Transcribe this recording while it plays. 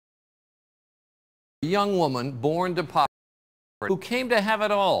A young woman born to poverty who came to have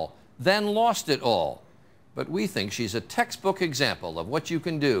it all, then lost it all. But we think she's a textbook example of what you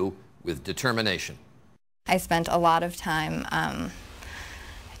can do with determination. I spent a lot of time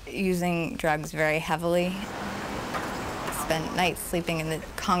using drugs very heavily. Spent nights sleeping in the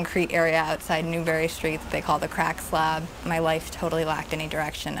concrete area outside Newberry Street that they call the crack slab. My life totally lacked any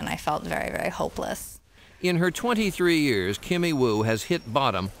direction, and I felt very, very hopeless. In her 23 years, Kim Woo has hit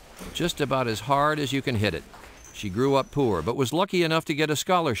bottom just about as hard as you can hit it. She grew up poor, but was lucky enough to get a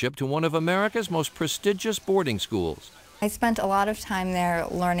scholarship to one of America's most prestigious boarding schools. I spent a lot of time there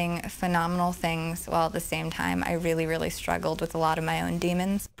learning phenomenal things, while at the same time I really, really struggled with a lot of my own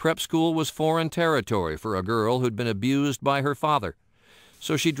demons. Prep school was foreign territory for a girl who'd been abused by her father.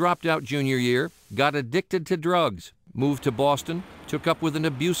 So she dropped out junior year, got addicted to drugs, moved to Boston, took up with an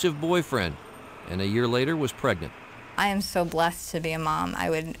abusive boyfriend, and a year later was pregnant. I am so blessed to be a mom. I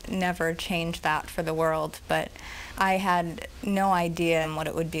would never change that for the world, but I had no idea what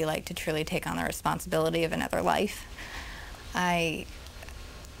it would be like to truly take on the responsibility of another life. I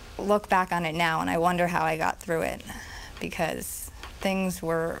look back on it now and I wonder how I got through it, because things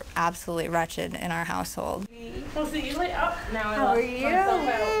were absolutely wretched in our household. How are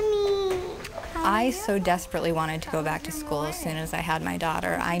you? I so desperately wanted to go back to school as soon as I had my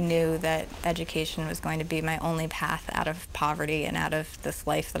daughter. I knew that education was going to be my only path out of poverty and out of this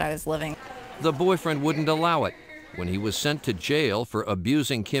life that I was living. The boyfriend wouldn't allow it. When he was sent to jail for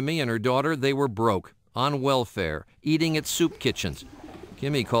abusing Kimmy and her daughter, they were broke, on welfare, eating at soup kitchens.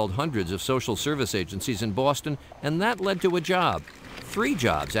 Kimmy called hundreds of social service agencies in Boston, and that led to a job. 3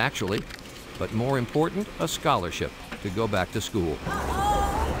 jobs, actually. But more important, a scholarship to go back to school.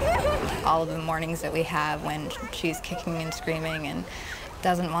 All of the mornings that we have when she's kicking and screaming and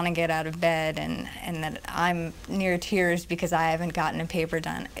doesn't want to get out of bed, and that I'm near tears because I haven't gotten a paper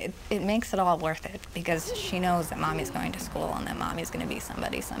done, it makes it all worth it, because she knows that Mommy's going to school and that Mommy's going to be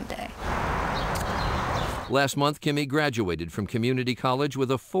somebody someday. Last month, Kimmy graduated from community college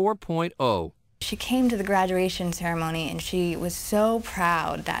with a 4.0. She came to the graduation ceremony and she was so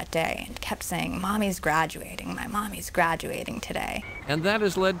proud that day and kept saying, "Mommy's graduating, my Mommy's graduating today." And that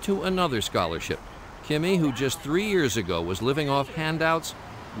has led to another scholarship. Kimmy, who just 3 years ago was living off handouts,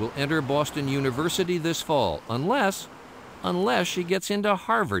 will enter Boston University this fall, unless she gets into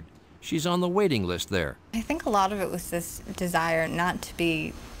Harvard. She's on the waiting list there. I think a lot of it was this desire not to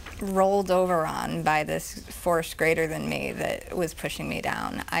be rolled over on by this force greater than me that was pushing me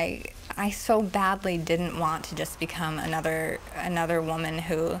down. I so badly didn't want to just become another woman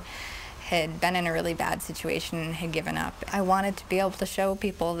who had been in a really bad situation and had given up. I wanted to be able to show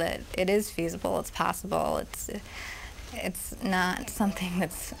people that it is feasible, it's possible, it's not something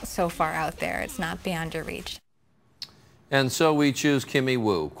that's so far out there, it's not beyond your reach. And so we choose Kim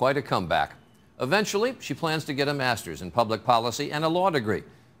Woo, quite a comeback. Eventually, she plans to get a master's in public policy and a law degree,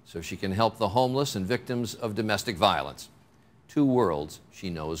 so she can help the homeless and victims of domestic violence. 2 worlds she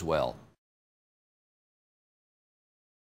knows well.